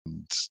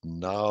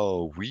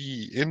now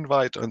we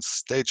invite on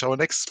stage our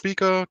next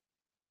speaker.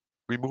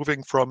 We're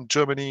moving from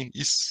Germany,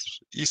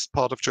 east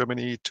part of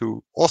Germany,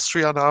 to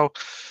Austria now.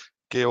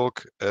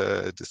 Georg,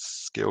 this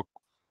is Georg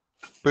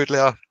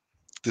Boedler,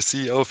 the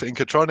CEO of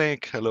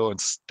Inkatronic. Hello on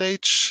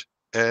stage.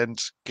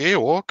 And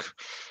Georg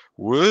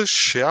will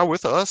share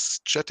with us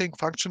jetting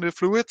functional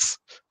fluids,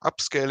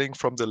 upscaling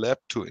from the lab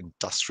to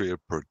industrial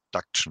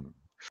production.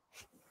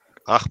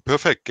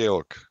 Perfect,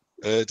 Georg.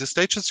 The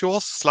stage is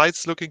yours.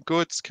 Slides looking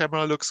good.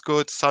 Camera looks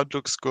good. Sound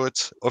looks good.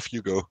 Off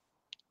you go.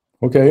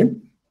 Okay.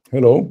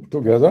 Hello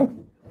together.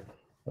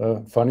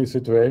 Funny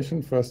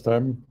situation. First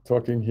time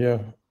talking here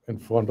in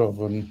front of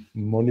a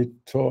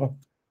monitor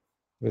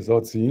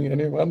without seeing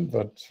anyone,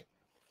 but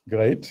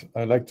great.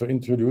 I'd like to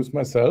introduce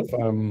myself.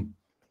 I'm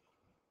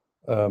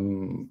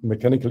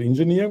mechanical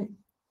engineer.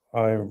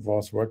 I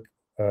was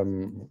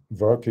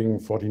working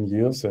 14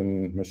 years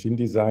in machine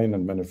design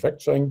and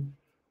manufacturing.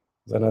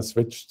 Then I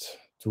switched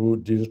to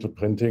digital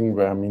printing,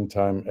 where I'm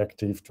meantime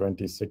active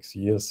 26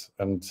 years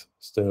and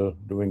still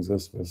doing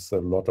this with a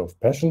lot of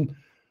passion.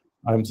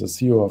 I'm the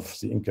CEO of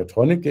the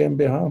Inkatronic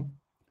GmbH.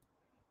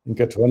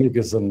 Inkatronic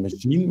is a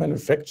machine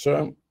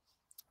manufacturer.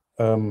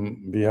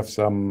 We have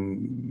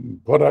some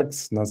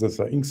products. Now, these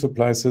are ink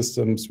supply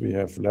systems. We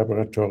have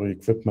laboratory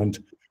equipment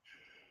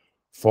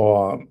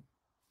for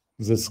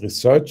this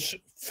research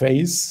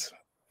phase,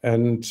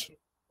 and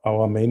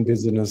our main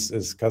business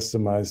is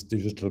customized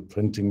digital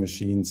printing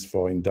machines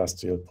for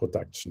industrial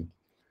production.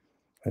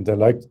 And I'd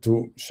like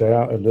to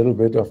share a little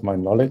bit of my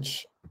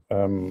knowledge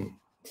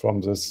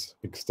from this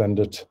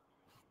extended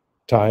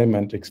time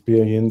and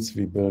experience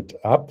we built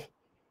up,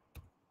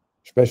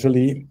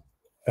 especially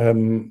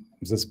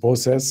this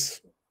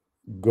process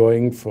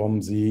going from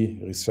the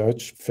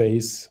research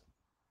phase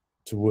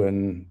to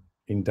an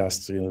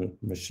industrial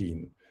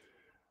machine.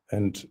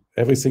 And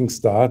everything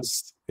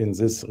starts in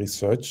this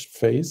research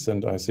phase.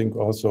 And I think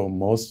also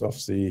most of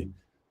the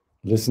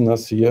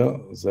listeners here,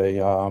 they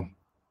are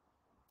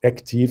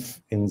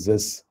active in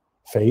this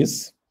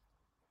phase.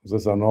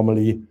 These are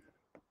normally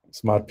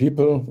smart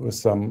people with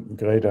some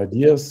great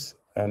ideas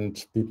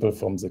and people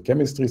from the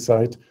chemistry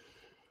side.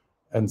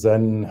 And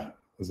then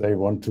they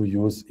want to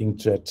use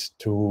inkjet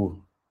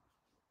to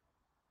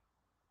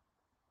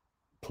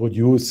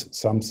produce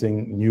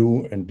something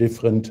new and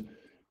different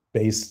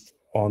based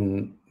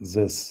on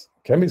this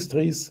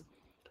chemistries.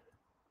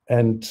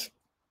 And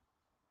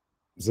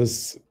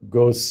this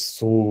goes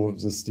through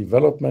this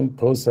development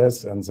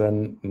process, and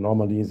then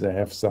normally they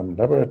have some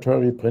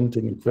laboratory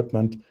printing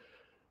equipment,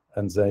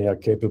 and they are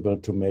capable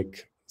to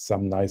make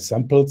some nice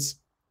samples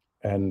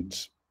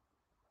and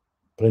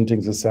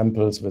printing the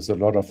samples with a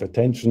lot of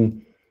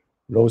attention,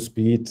 low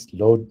speed,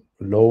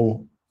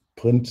 low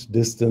print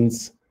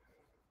distance,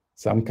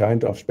 some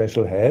kind of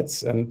special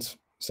heads, and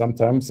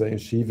sometimes they're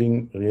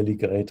achieving really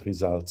great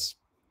results.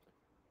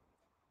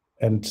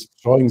 And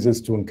showing this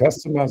to a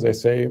customer, they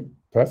say,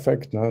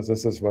 perfect, now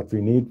this is what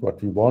we need,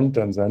 what we want,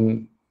 and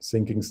then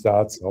thinking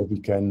starts how we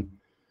can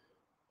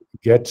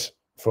get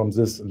from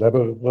this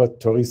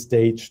laboratory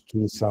stage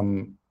to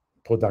some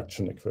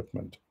production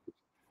equipment.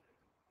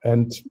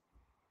 And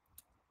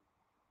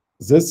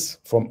this,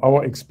 from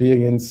our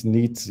experience,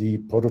 needs the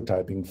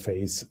prototyping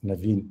phase.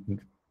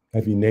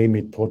 We name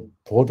it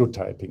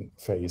prototyping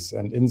phase.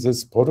 And in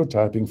this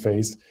prototyping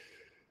phase,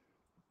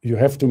 you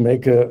have to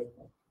make a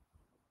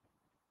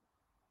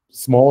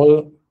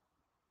small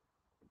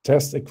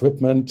test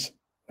equipment,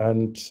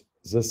 and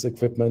this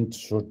equipment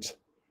should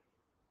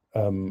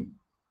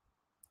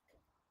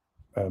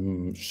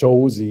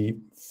show the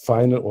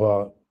final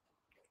or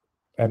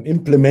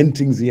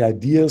implementing the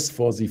ideas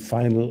for the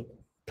final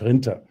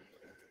printer.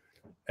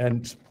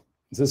 And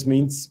this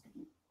means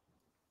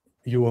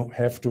you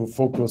have to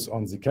focus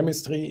on the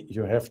chemistry,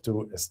 you have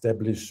to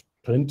establish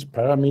print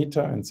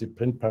parameter, and the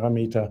print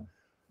parameter,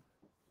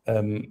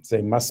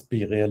 they must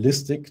be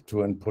realistic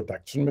to a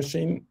production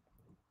machine.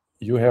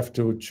 You have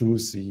to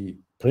choose the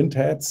print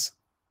heads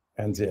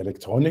and the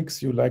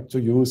electronics you like to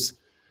use.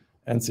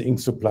 And the ink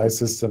supply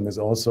system is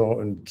also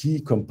a key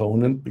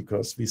component,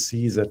 because we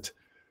see that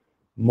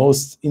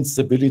most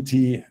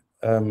instability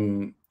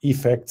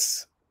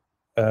effects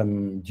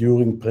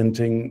during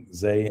printing,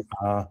 they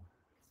are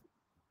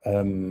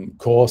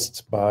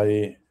caused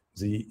by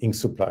the ink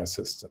supply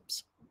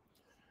systems.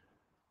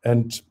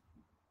 And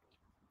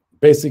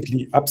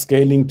basically,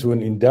 upscaling to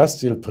an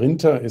industrial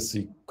printer is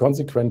the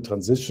consequent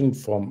transition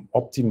from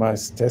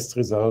optimized test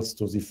results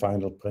to the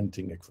final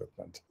printing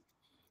equipment.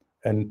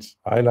 And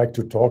I like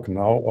to talk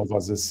now over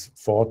these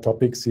 4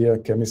 topics here: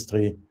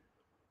 chemistry,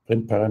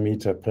 print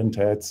parameter, print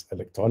heads,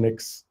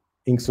 electronics,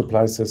 ink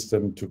supply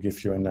system, to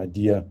give you an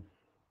idea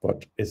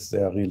what is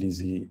there really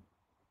the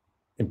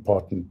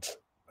important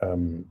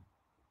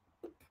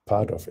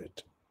part of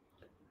it.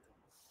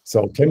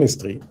 So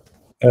chemistry.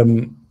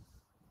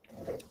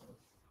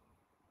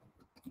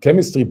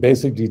 Chemistry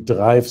basically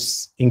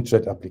drives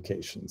inkjet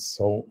applications.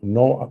 So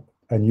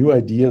new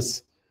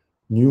ideas,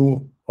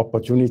 new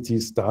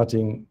opportunities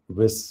starting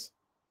with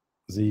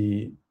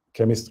the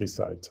chemistry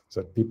side,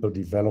 that people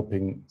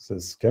developing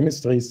these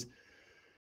chemistries